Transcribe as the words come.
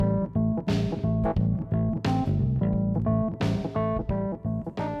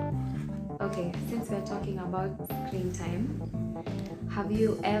Have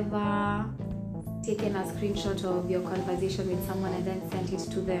you ever taken a screenshot of your conversation with someone and then sent it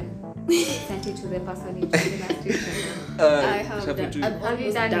to them? Sent it to the person you've taken a screenshot of? I have done. I've Have almost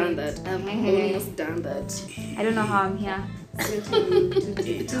you done done it? that. I've almost done that. I don't know how I'm here to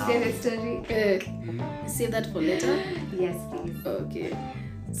say the story. Save that for later. Yes, please. Okay.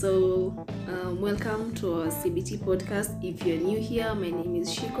 So, welcome to our CBT podcast. If you're new here, my name is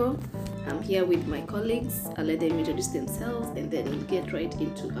Shiko. I'm here with my colleagues. I'll let them introduce themselves and then we'll get right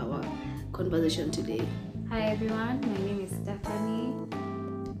into our conversation today. Hi everyone, my name is Stephanie.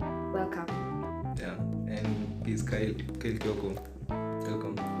 Welcome. Yeah, and he's Kyle Kyoko.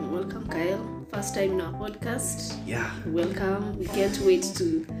 Welcome. Welcome, Kyle. First time in our podcast. Yeah. Welcome. We can't wait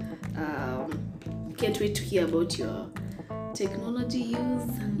to hear about your technology use,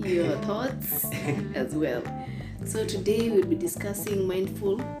 your thoughts as well. So today we'll be discussing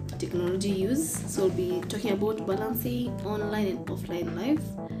mindful technology use. So we'll be talking about balancing online and offline life,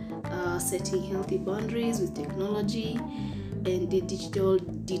 setting healthy boundaries with technology, and the digital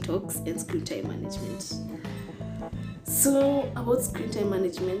detox and screen time management. So about screen time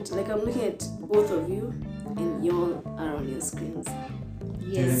management, like I'm looking at both of you and y'all are on your screens.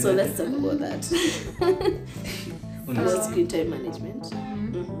 Yes. So let's talk about that. About screen time management.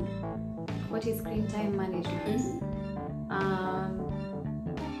 What is screen time management?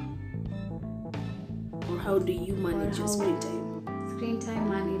 Or how do you manage your screen time? Screen time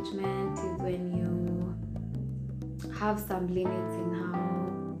management is when you have some limits in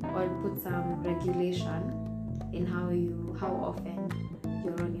how, or put some regulation in how often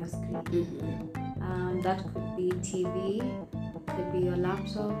you're on your screen. That could be TV, could be your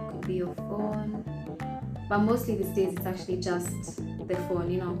laptop, could be your phone. But mostly these days it's actually just the phone,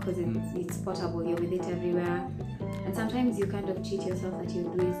 because it's portable, you're with it everywhere. And sometimes you kind of cheat yourself that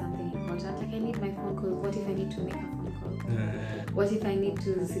you're doing something important. Like I need my phone call, what if I need to make a phone call? What if I need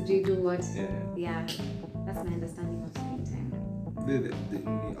to do what? Yeah, that's my understanding of screen time.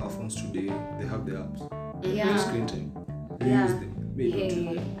 In our phones today, they have the apps. Yeah. Screen time. You Yeah. use them.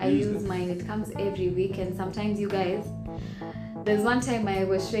 I use mine. It comes every week, and sometimes you guys. There's one time I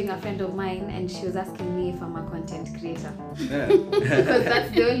was showing a friend of mine, and she was asking me if I'm a content creator. Yeah. Because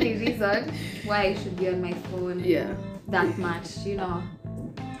that's the only reason why I should be on my phone that much.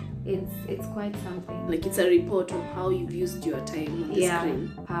 It's quite something. Like it's a report of how you've used your time on the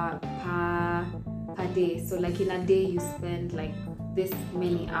screen. Per day. So like in a day you spend like this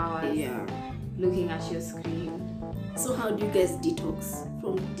many hours looking at your screen. So how do you guys detox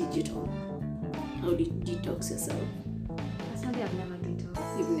from digital? How do you detox yourself? Personally, I've never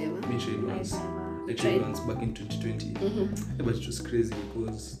detoxed. You've never? Me tried once. I tried once back in 2020. Yeah, but it was crazy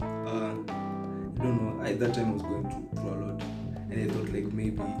because I don't know. At that time I was going through a lot, and I thought like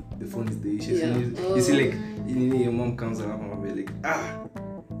maybe the phone is the issue. You see, like your mom comes around and be like,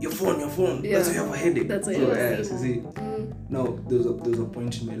 your phone. That's why you have a headache. That's why you see. Now there was a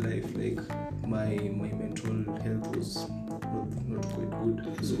point in my life like my mental health was not quite good.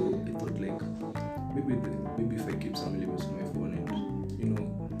 So I thought like maybe if I keep some limits on my phone and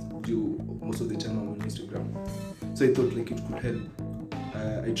most of the time I'm on Instagram. So I thought like it could help.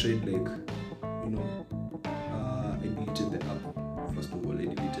 I tried like I deleted the app. First of all, I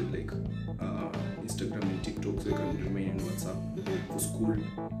deleted like Instagram and TikTok so I can remain in WhatsApp for school.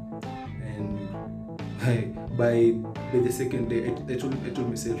 And by the second day, I told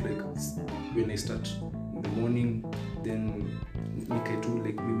myself like when I start in the morning, then I do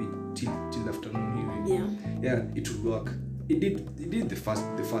like maybe till afternoon evening. Yeah, it will work. It did the first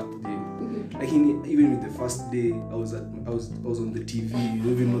day. Like even with the first day, I was on the TV,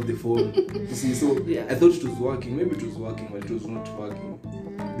 even not the phone. You see, so I thought it was working. Maybe it was working, but it was not working.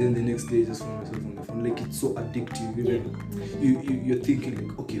 Then the next day, I just found myself on the phone. Like it's so addictive. Even you're thinking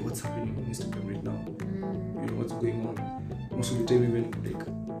like, okay, what's happening on Instagram right now? What's going on? Most of the time, even like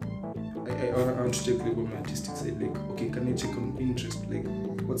I want to check like on my artistic side. Like, okay, can I check on Pinterest? Like,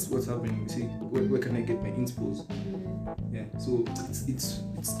 what's happening? See, where can I get my inspos? Yeah, so it's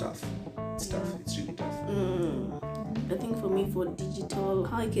tough. It's tough. It's really tough. I think for me, for digital,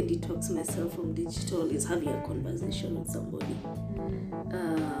 how I can detox myself from digital is having a conversation with somebody,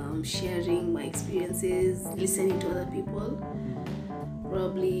 sharing my experiences, listening to other people,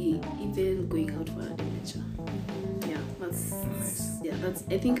 probably even going out for adventure. That's.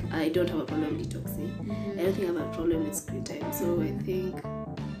 I think I don't have a problem detoxing. I don't think I have a problem with screen time. So I think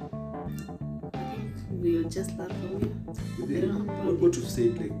we'll just learn from you. What you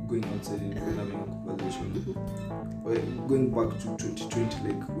said, like going outside and having a conversation. Going back to 2020,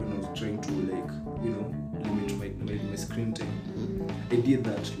 like when I was trying to limit my screen time, I did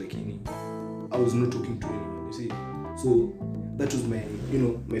that. Like I was not talking to anyone. You see, so that was my,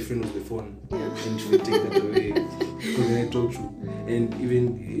 my friend was the phone. Yeah. And she would take that away because then I talk to. And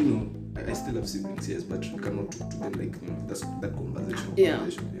even, I still have siblings, yes, but we cannot talk to them like, that's that conversation. Yeah.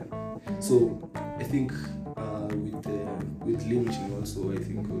 So I think with limiting also, I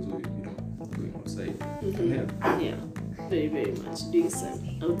think also, going outside. Mm-hmm. Yeah, very, very much. Doing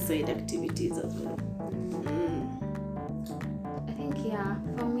some outside activities as well. I think,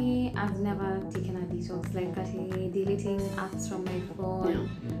 for me, I've never taken a detox, like deleting apps from my phone.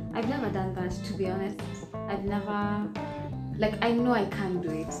 Yeah. I've never done that, to be honest. I've never, I know I can't do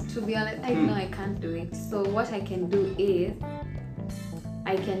it. To be honest, I know I can't do it. So what I can do is,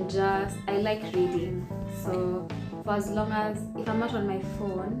 I like reading. So for as long as, if I'm not on my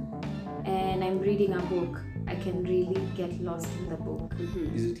phone and I'm reading a book, I can really get lost in the book.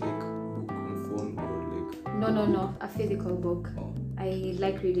 Is it like book on phone or like? No, a physical book. Oh. I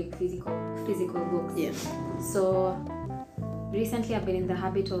like reading physical books. Yeah. So recently I've been in the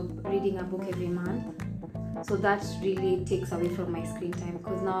habit of reading a book every month. So that really takes away from my screen time,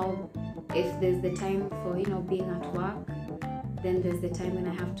 because now if there's the time for being at work, then there's the time when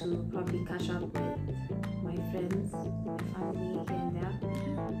I have to probably catch up with my friends, my family here and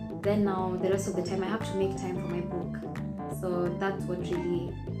there. Then now the rest of the time I have to make time for my book. So that's what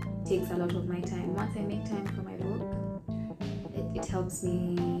really takes a lot of my time. Once I make time for my book, it helps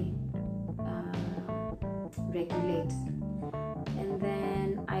me regulate. And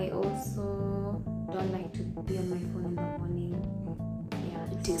then I also don't like to be on my phone in the morning.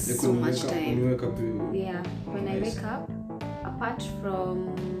 Yeah, It takes Like so when you much wake up- When time. you wake up, when I nice. wake up, apart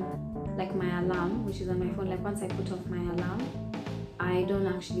from my alarm, which is on my phone, once I put off my alarm, I don't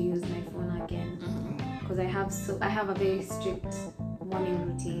actually use my phone again, because I have a very strict morning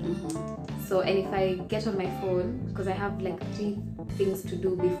routine. So, and if I get on my phone, because I have 3 things to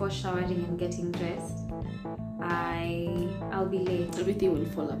do before showering and getting dressed, I'll be late. Everything will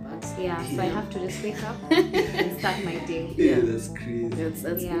fall apart. Yeah, so I have to just wake up and start my day. Yeah, Yeah. that's crazy.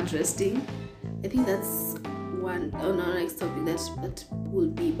 That's Yeah. interesting. I think that's one on our next topic that will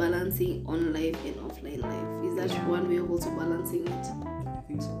be balancing on life and offline life. Is that Yeah. one way of also balancing it? I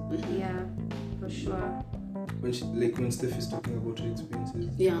think so. Yeah, for sure. When Steph is talking about her experiences,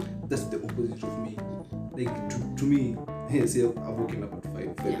 Yeah. that's the opposite of me. To me, see, I've woken up at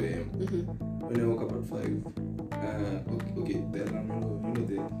 5 a.m. When I woke up at 5, okay, the alarm,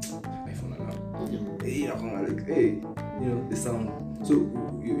 the iPhone alarm. Hey, I'm the sound. So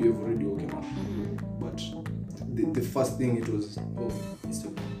you've already woken up. But the first thing it was,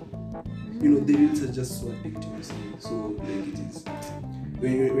 Instagram. The reels are just so addictive, you see. So it is.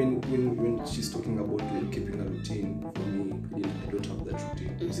 When she's talking about keeping a routine, for me, I don't have that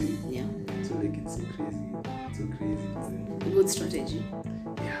routine. You see. Yeah. So it's so crazy. A good strategy.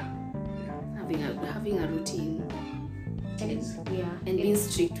 Yeah. Having a routine and being It's-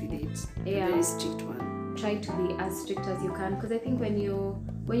 strict with it. Yeah. A very strict one. try to be as strict as you can, because I think when you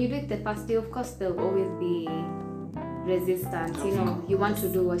do it the first day, of course there'll always be resistance. You want to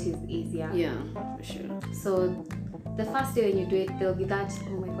do what is easier. Yeah, for sure. So the first day when you do it, there'll be that,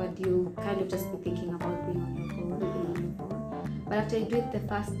 oh my god, you kind of just be thinking about being on your phone. But after you do it the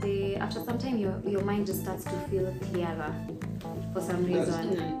first day, after some time your mind just starts to feel clearer for some It does.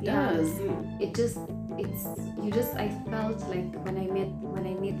 reason. Yeah, it does. I felt like when I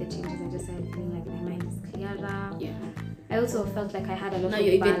made the changes, I just started feeling like my mind is clearer. Yeah. I also felt like I had a lot Now of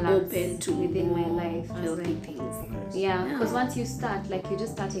you're even balance open to within my more life as healthy well. things. Nice. Yeah, Yeah. because once you start, you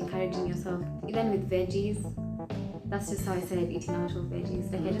just start encouraging yourself, even with veggies. That's just how I started eating a lot of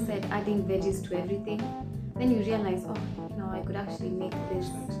veggies. I just started adding veggies to everything. Then you realize, I could actually make this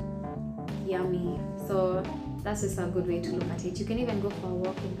yummy. So that's just a good way to look at it. You can even go for a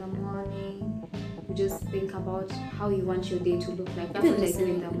walk in the morning. You just think about how you want your day to look like. That's Even what I do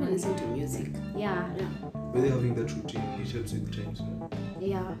in the even morning. listen to music. Yeah. Whether having that routine, it helps with times.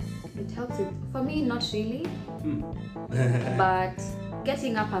 Yeah, it helps it. For me, not really, but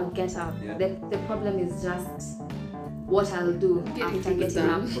getting up, I'll get up. Yeah. The problem is just what I'll do Getting after things getting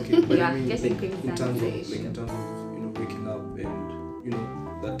done. up. Okay, but Yeah, I mean, getting like, things in done terms is the of issue. waking up and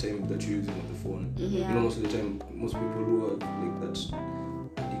that time that you're using on the phone. Yeah. Most of the time, most people who are like that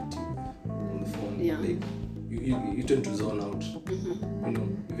addictive on the phone, Yeah. you tend to zone out.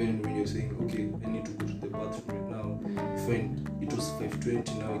 Even when you're saying, okay, I need to go to the bathroom right now. Fine, it was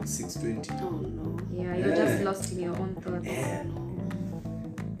 5:20, now it's 6:20. Oh no. Yeah, you're just lost in your own thoughts. Yeah.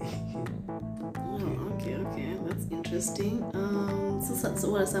 Oh, okay. That's interesting. So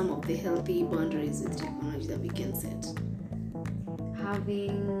what are some of the healthy boundaries with technology that we can set?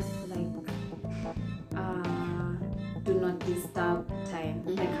 Having do not disturb time.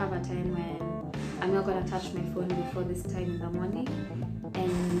 Have a time when I'm not gonna touch my phone before this time in the morning,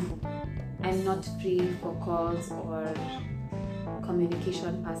 and I'm not free for calls or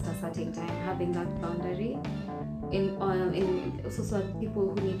communication past a certain time. Having that boundary in also so that people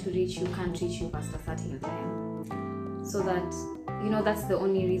who need to reach you can't reach you past a certain time. So that that's the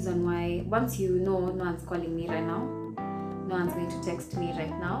only reason why once no one's calling me right now, no one's going to text me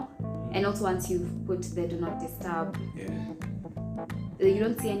right now, and also once you've put the do not disturb, you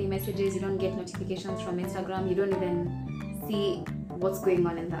don't see any messages, you don't get notifications from Instagram, you don't even see what's going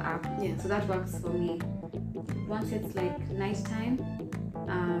on in the app. So that works for me. Once it's like nighttime,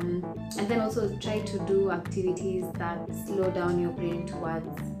 and then also try to do activities that slow down your brain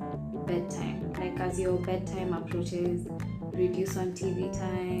towards bedtime. Like as your bedtime approaches, reduce on TV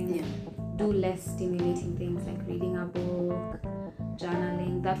time, do less stimulating things like reading a book,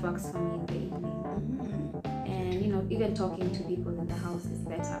 journaling. That works for me in the evening. And even talking to people in the house is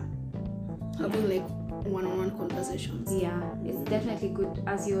better. Having like one-on-one conversations. Yeah, it's definitely good.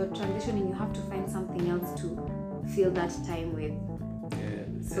 As you're transitioning, you have to find something else to fill that time with.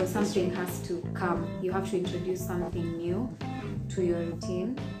 So something has to come. You have to introduce something new to your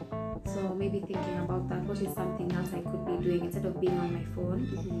routine. So maybe thinking about that, what is something else I could be doing instead of being on my phone?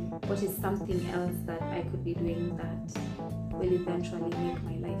 What is something else that I could be doing that will eventually make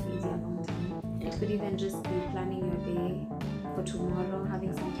my life easier long term? It could even just be planning your day for tomorrow,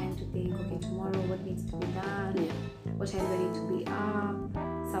 having some time to think, okay, tomorrow what needs to be done, what time do I need to be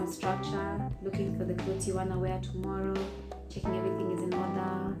up, some structure, looking for the clothes you want to wear tomorrow, checking everything is in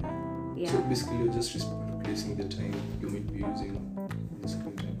order. So basically you're just replacing the time you might be using in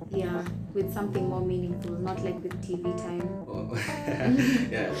screen time. Yeah, with something more meaningful, not like with TV time.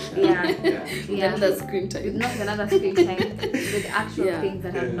 Another screen time. With not another screen time, with actual things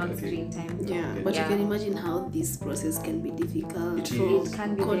that are not screen time. But you can imagine how this process can be difficult for it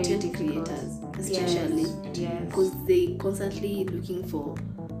can be content creators, especially because they constantly looking for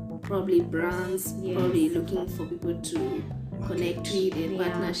probably brands, probably looking for people to connect with and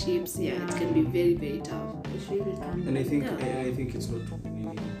partnerships. It can be very, very tough. It really can. And I think it's not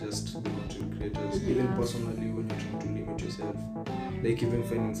really just the content creators. Even personally, when you're trying to limit yourself, like even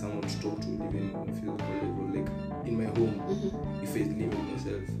finding someone to talk to, even on a physical level, like in my home, if I limit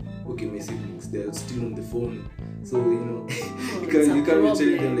myself, okay, my siblings, they're still on the phone, so you can't be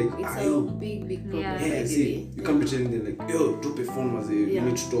telling them like, it's a big problem. You can't be telling them like, yo, drop a phone, as we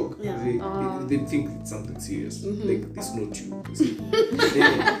need to talk. They think it's something serious, like this is not you.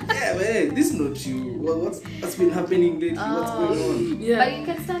 This is not you. What's been happening lately? What's going on? But you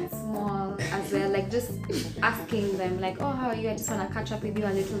can start small as well, like just asking them like, oh, how are you? I just want to catch up with you a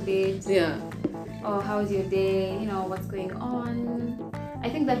little bit. Oh, how's your day? What's going on? I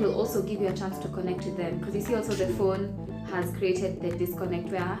think that will also give you a chance to connect with them, because you see also the phone has created the disconnect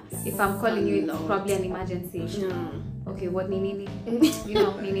where if I'm calling you, it's probably an emergency. Okay, what nini?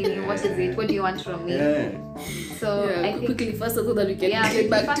 Nini, what is it? What do you want from me? So I think quickly faster so that we can get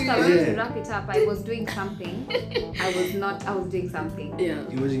back to you. To wrap it up, I was doing something. I was doing something.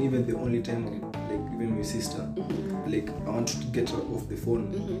 Imagine even the only time, like even my sister, like I want to get her off the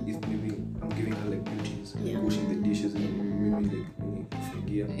phone if maybe I'm giving her like duties, like washing the dishes and maybe like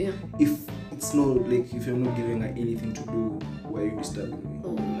gear. If it's not like, if you're not giving her anything to do, why are you disturbing me?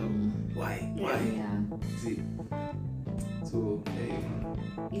 Oh no. Why? See. So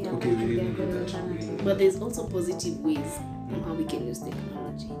okay, we really need that. But there's also positive ways on how we can use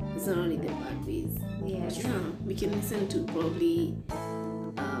technology. It's not only the bad ways. We can listen to probably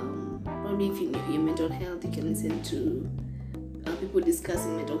if you know your mental health, you can listen to people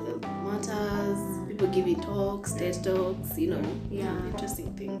discussing mental health matters, people giving talks, TED talks,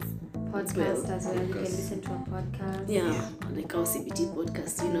 interesting things. Podcast as well. You can listen to a podcast. Like our CBT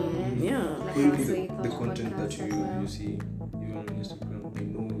podcast, Like the content that you see even on Instagram,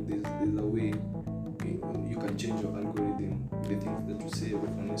 there's a way you can change your algorithm, the things that you say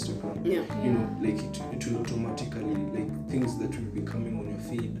on Instagram. Like it will automatically, like things that will be coming on your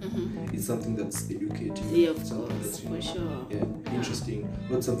feed, it's something that's educating. Of course, for sure. Interesting.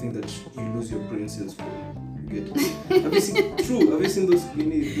 Not something that you lose your brain cells for. Have you seen those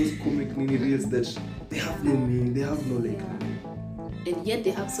comic mini reels that they have no meaning, they have no like and yet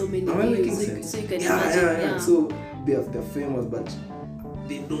they have so many views, so you can imagine. So they're famous, but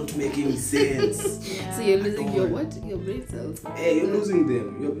they don't make any sense. So you're losing your brain cells. You're losing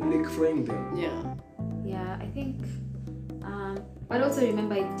them, you're like frying them. I think but also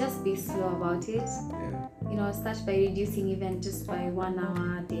remember, just be slow about it. Start by reducing even just by 1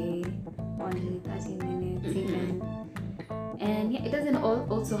 hour a day, only 30 minutes even. And it doesn't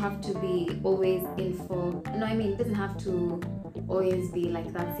also have to be always info. It doesn't have to always be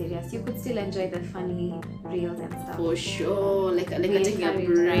like that serious. You could still enjoy the funny reels and stuff. For sure, like We taking a encourage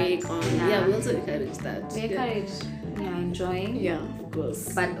break that. on. Yeah. Yeah, we also encourage that. We encourage enjoying. Yeah, of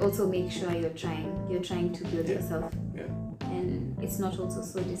course. But also make sure you're trying to build yourself, Yeah. and it's not also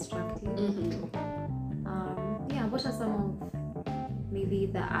so destructive. What are some of maybe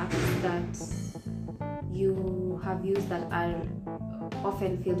the apps that you have used that are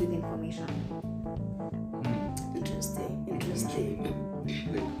often filled with information? Interesting.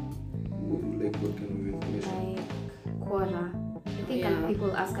 Like what kind of information? Like Quora. I think Yeah.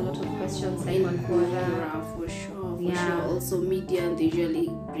 people ask a lot of questions like on Quora. For sure. Yeah. Also, media, they usually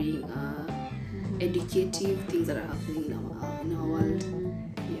bring educative things that are happening in our world.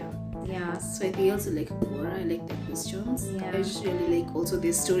 Yeah. So I think also like Quora, I like the questions. Yeah. I usually like also the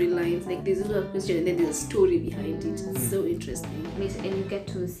storylines. Like there's a little question and then there's a story behind it. It's so interesting. And you get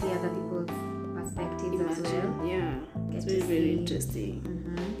to see other people's perspectives as well. Yeah. Get It's to very, very see. interesting.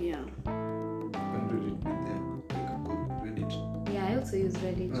 Yeah. And Reddit with them. Like about Reddit. Yeah, I also use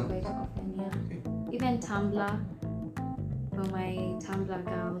Reddit Oh. quite often. Yeah. Okay. Even Tumblr. For my Tumblr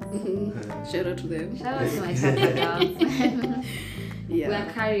girls. Shout out to them. Shout out to my Tumblr girls. Yeah.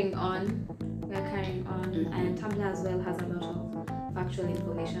 We're carrying on. And Tumblr as well has a lot of factual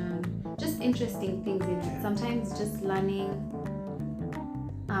information, just interesting things in it. Sometimes just learning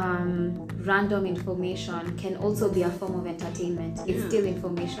random information can also be a form of entertainment. It's still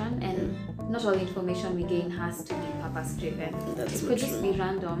information, and not all information we gain has to be purpose driven. That's It so could just true. be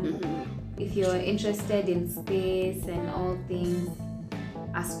random. If you're interested in space and all things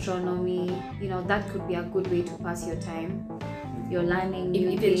astronomy, that could be a good way to pass your time. You're learning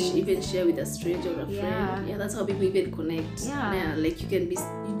new things. Even share with a stranger or a Yeah. friend. Yeah, that's how people even connect. Yeah. Like you can be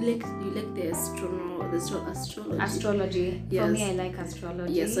you like the astrology. Astrology. For Yes. me, I like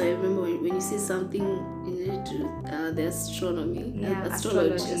astrology. Yes, I remember when you see something related to the astronomy, Yeah,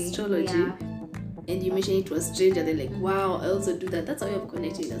 astrology, Yeah. and you mention it to a stranger, they're like, "Wow, I also do that." That's how you have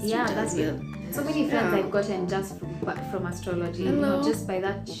connected with a stranger Yeah, that's as well. So many friends Yeah. I've gotten just from astrology, Hello. just by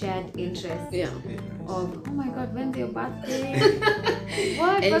that shared interest Yeah. of, oh my god, when's your birthday?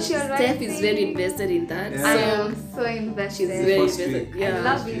 What? And What's your Steph is very rising? invested in that. Yeah. I So am so invested. she's very First invested. week. Yeah. I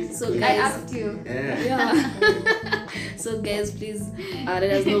love it. So I guys, asked you. Yeah. yeah. So guys, please let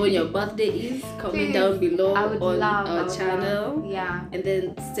us know when your birthday is. Comment Please. down below I would on love our I would channel, love. Yeah. and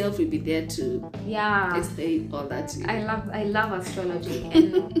then Steph will be there to Yeah. explain all that to you. I love astrology,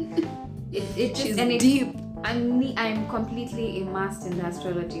 and it just She's and it, deep. I'm completely immersed in the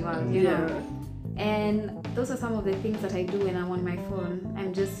astrology world, you know. And those are some of the things that I do when I'm on my phone.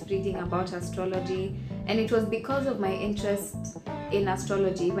 I'm just reading about astrology, and it was because of my interest in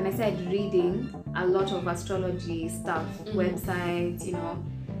astrology. When I started reading a lot of astrology stuff, websites,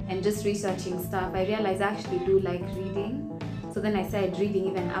 and just researching stuff, I realized I actually do like reading. So then I started reading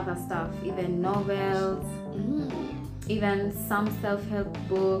even other stuff, even novels, even some self-help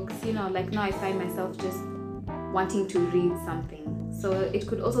books. Like now I find myself just wanting to read something. So it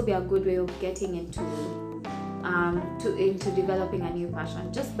could also be a good way of getting into developing a new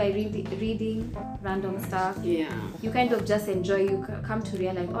passion just by reading random stuff. Yeah. You kind of just enjoy. You come to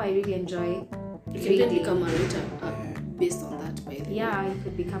realize, oh, I really enjoy You can even reading. become a writer based on that, by the way. Yeah, you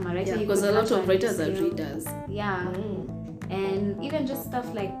could become a writer. Yeah, you because could a lot have of writers are skill. readers. Yeah, and even just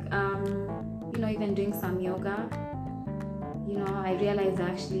stuff like even doing some yoga. I realized I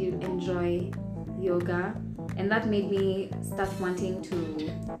actually enjoy yoga, and that made me start wanting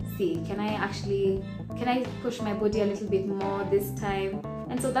to see, can I push my body a little bit more this time?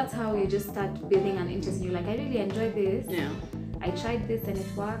 And so that's how you just start building an interest, and you're like, I really enjoy this. Yeah. I tried this and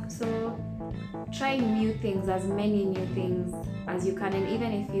it worked. So try new things, as many new things as you can, and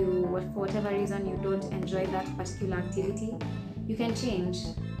even if for whatever reason you don't enjoy that particular activity, you can change.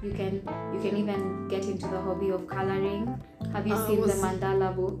 You can even get into the hobby of coloring. Have you seen the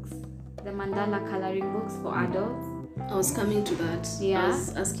mandala books? The mandala coloring books for adults? I was coming to that. Yeah. I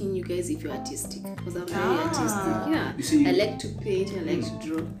was asking you guys if you're artistic, because I'm very artistic. Yeah. You see- I like to paint, I like to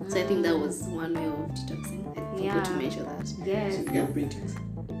draw. So I think that was one way of detoxing. I forgot to mention that. Yes. You have paintings.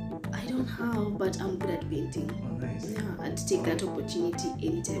 I don't have, but I'm good at painting. Oh, nice. Yeah, I'd take that opportunity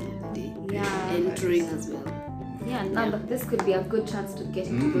any time of the day. Yeah. And drawing as well. Yeah, now but this could be a good chance to get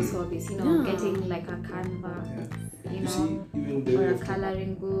into those hobbies, Yeah. getting like a canvas, Yeah. you You know, see, even the or way a I've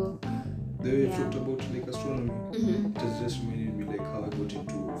coloring book. the way Yeah. I talked about like astronomy, it has just reminded me like how I got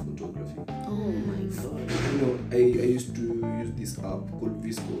into photography. Oh my god. I used to use this app called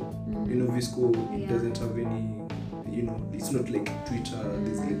Visco. Visco, it Yeah. doesn't have any, it's not like Twitter.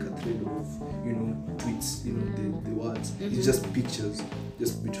 There's like a thread of, tweets, the words. It's just pictures,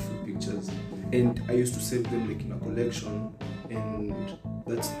 just beautiful pictures. And I used to save them like in a collection, and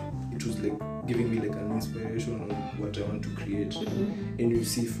it was like giving me like an inspiration on what I want to create. And you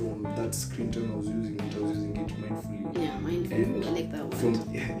see, from that screen time I was using it mindfully. Yeah, mindfully. And I like that word.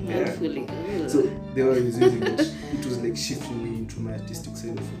 Mindfully. Mindfully. So the way I was using it was like shifting me into my artistic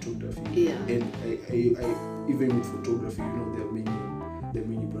side of photography. Yeah. And I even with photography, there are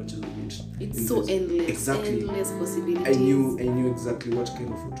many branches of it. It's so endless. Exactly. Endless possibilities. I knew exactly what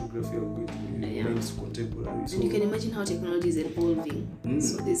kind of photography I was going to use. Mine's contemporary. So and you can imagine how technology is evolving.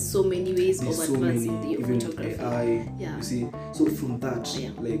 So there's so many ways of advancing the photography. AI, Yeah. you see. So from that,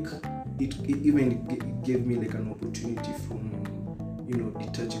 like it even gave me like an opportunity from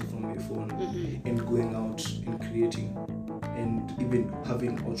detaching from my phone and going out and creating, and even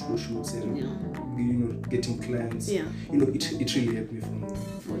having outdoor shoots and getting clients. Yeah. It really helped me from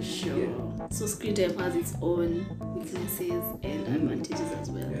For sure. Yeah. So screen time has its own weaknesses and advantages as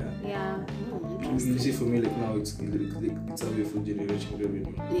well. Yeah. Oh, You interesting. see, for me, like now it's a way for generating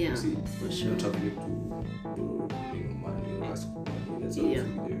revenue. Yeah, you see, for you sure. don't have like to borrow money or ask for money. That's how Yeah. it's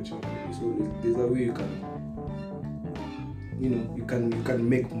generating revenue. So like, there's a way you can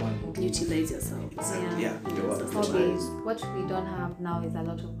make money. Utilize yourself. Yeah. Hobbies. What we don't have now is a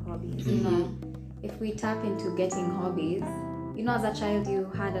lot of hobbies. If we tap into getting hobbies, as a child you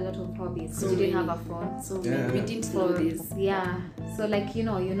had a lot of hobbies because you didn't have a phone. So Yeah. we didn't know this. Yeah. So like you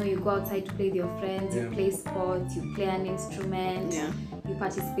go outside to play with your friends, Yeah. you play sports, you play an instrument, Yeah. you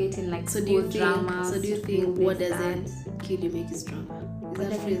participate in like So do school you dramas. think movies, what doesn't dance. kill you make you stronger? Is What that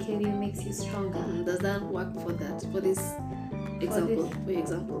doesn't phrase? kill you makes you stronger. Does that work for that? For this example? this- For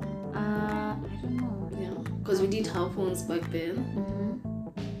example. I don't know. Yeah. Because we didn't have phones back then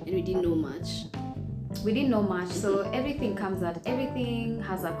and we didn't know much. We didn't know much, so everything has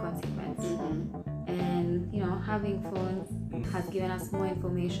a consequence. And having phones has given us more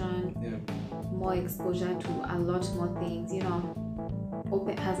information, more exposure to a lot more things.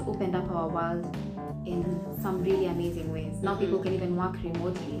 Has opened up our world in some really amazing ways. Now people can even work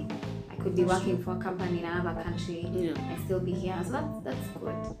remotely. I could be working for a company in another country and still be here, so that's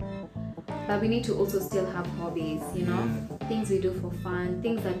good. But we need to also still have hobbies, things we do for fun,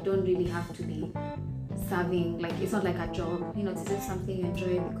 things that don't really have to be serving, like it's not like a job, it's just something you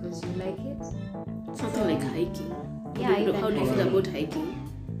enjoy because you like it. Something like hiking. Yeah, How do you feel about hiking?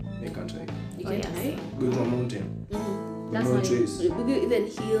 I can't hike. You Oh, can't yeah, hike? Go to a mountain. That's No not choice. Even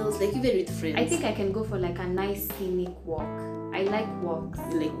hills, like even with friends. I think I can go for like a nice scenic walk. I like walks.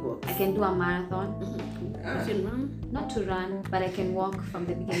 You like walks. I can do a marathon. You can run. Not to run, but I can walk from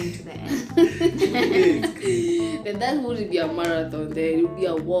the beginning to the end. Then that wouldn't be a marathon, then it would be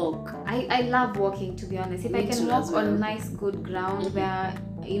a walk. I love walking, to be honest. If I Me can too walk as well. on nice, good ground where,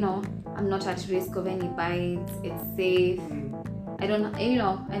 I'm not at risk of any bites, it's safe. I don't,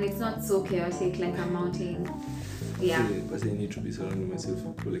 and it's not so chaotic like a mountain. Yeah. But I need to be surrounding myself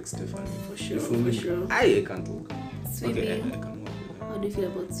with people like Stephanie. For sure, For me, for sure. I can't walk. Swimming. Okay, I can walk with her. How do you feel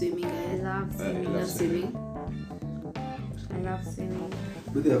about swimming, I guys? love I swimming. You love swimming? I love swimming.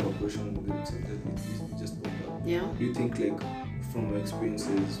 But I have a question that we just brought up. Yeah. Do you think, like, from our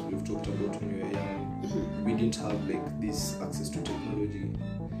experiences we've talked about when we were young, we didn't have like this access to technology?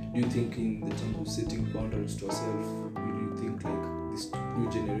 Do you think, in the terms of setting boundaries to ourselves, do you think like this new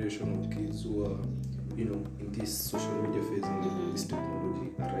generation of kids who are, in this social media phase and this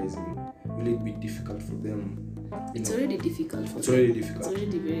technology arising, will it be difficult for them? It's already difficult for It's them. already It's difficult.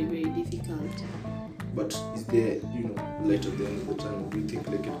 already very, very difficult. But is there, light at the end of the tunnel? Do you think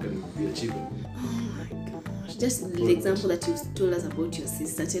like it can be achievable? Oh my gosh. Just the example that you told us about your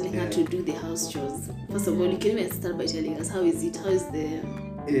sister, telling her to do the house chores. First of all, you can even start by telling us how is it? How is the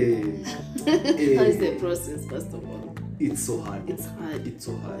how is the process, first of all? It's so hard. It's hard. It's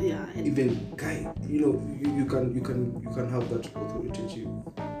so hard. Yeah. And Even guy, you can have that authoritative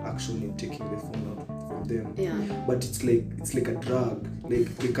action in taking the phone out from them. yeah. But it's like a drug.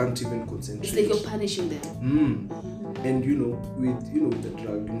 Like they can't even concentrate. It's like you're punishing them. And with the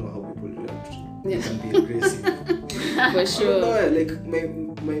drug, how people react. Yeah. They can be aggressive. For I don't sure. know, like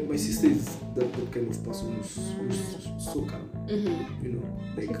my sister is that kind of person who's so calm.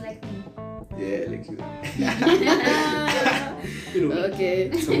 She's Like like me. yeah, like you.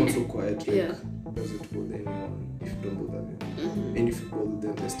 Okay. Someone so quiet, like Yeah. doesn't bother anyone if you don't bother them. And if you bother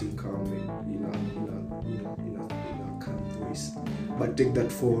them, they're still calm and in a calm voice. But take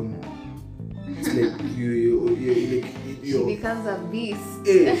that phone, it's like you're She becomes a beast.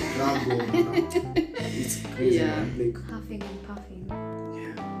 Drago. It's crazy. Yeah. Man. Like Huffing and puffing.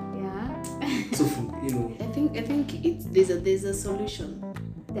 yeah. Yeah. So I think there's a solution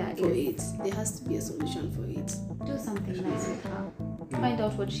There for is. it. There has to be a solution for it. Do something nice with her. find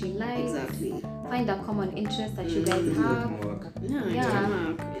out what she likes. Exactly. Find a common interest that you guys Does it have. like work? Yeah.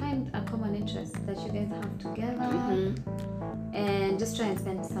 Yeah. Find a common interest that you guys have together, and just try and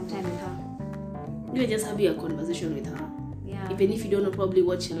spend some time with her. You just have your conversation with her. Yeah. Even if you don't know probably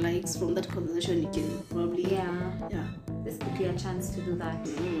what she likes, from that conversation you can probably Yeah. This could be a chance to do that.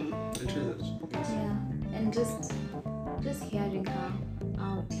 I'll try that. Yeah. And just hearing her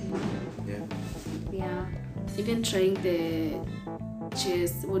out. Yeah. Yeah. even trying the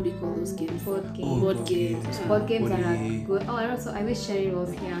chess, what do you call those games? Board games. Oh, Board games. Board games are Body. good. Oh, and also I wish Cheryl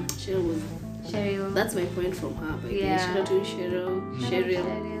was here. Cheryl was. Cheryl. That's my point from her. By the way. Yeah. Shout out to you, Cheryl. Shout out Cheryl.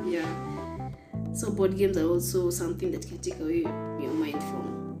 Cheryl. Yeah. So board games are also something that can take away your mind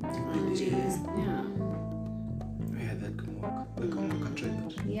from technology. Yeah. Yeah. Yeah, that can work. That can work. I'll try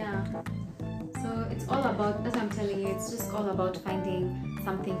that. Yeah. So it's all about, as I'm telling you, it's just all about finding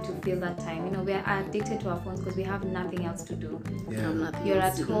something to fill that time. You know, we are addicted to our phones because we have nothing else to do. Yeah. Have nothing You're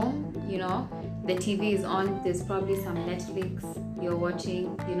else at to do. home, you know, the TV is on, there's probably some Netflix you're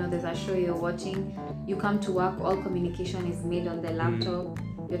watching, you know, there's a show you're watching. You come to work, all communication is made on the laptop.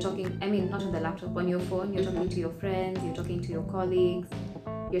 You're talking, I mean, not on the laptop, on your phone. You're talking to your friends, you're talking to your colleagues,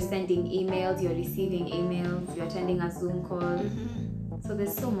 you're sending emails, you're receiving emails, you're attending a Zoom call. So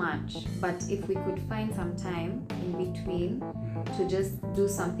there's so much. But if we could find some time in between to just do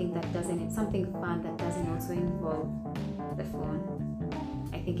something that doesn't, something fun that doesn't also involve the phone,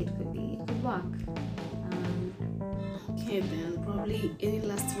 I think it could work. Okay, then probably any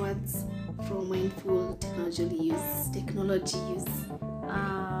last words from mindful technology use.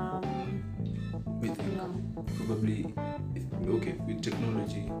 With No. probably, okay, with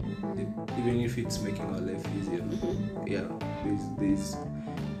technology, even if it's making our life easier, yeah, there's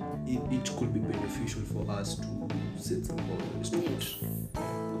it could be beneficial for us to set some boundaries to it. Yes.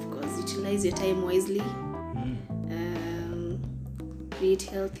 Of course, utilize your time wisely. Create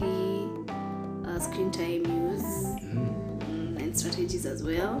healthy screen time use and strategies as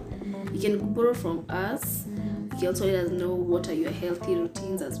well. You can borrow from us. You can also let us know what are your healthy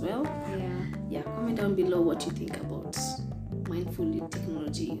routines as well. Yeah, comment down below what you think about mindful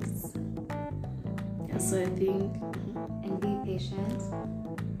technology use. Yeah, so I think And be patient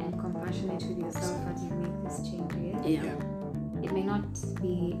and compassionate with yourself as you make these changes. yeah. It may not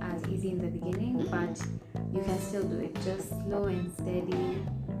be as easy in the beginning, but you can still do it. Just slow and steady.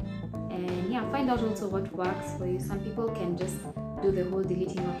 And yeah, find out also what works for you. Some people can just do the whole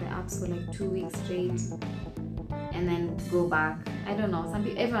deleting of the apps for like 2 weeks straight and then go back. I don't know.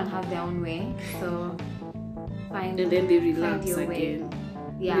 Everyone has their own way. So find And then they find relapse your way. again.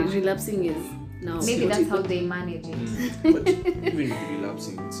 Yeah. Relapsing is now Maybe what that's you how do. they manage it. But even with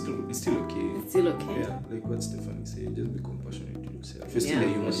relapsing, it's still okay. It's still okay. Yeah, like what Stephanie said, just be compassionate to yourself. You're still Yeah, a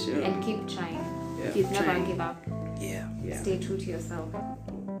human for sure. being. And keep trying. Yeah. Keep Never trying. give up. Yeah. Stay true to yourself.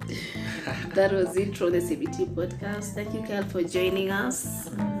 That was it from the CBT podcast. Thank you, Kyle, for joining us.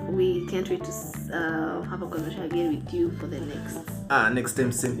 We can't wait to have a conversation again with you for the next Next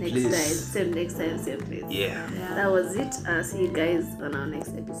time, same next place. time. Same place. Yeah. Yeah. That was it. See you guys on our next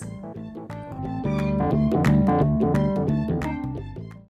episode.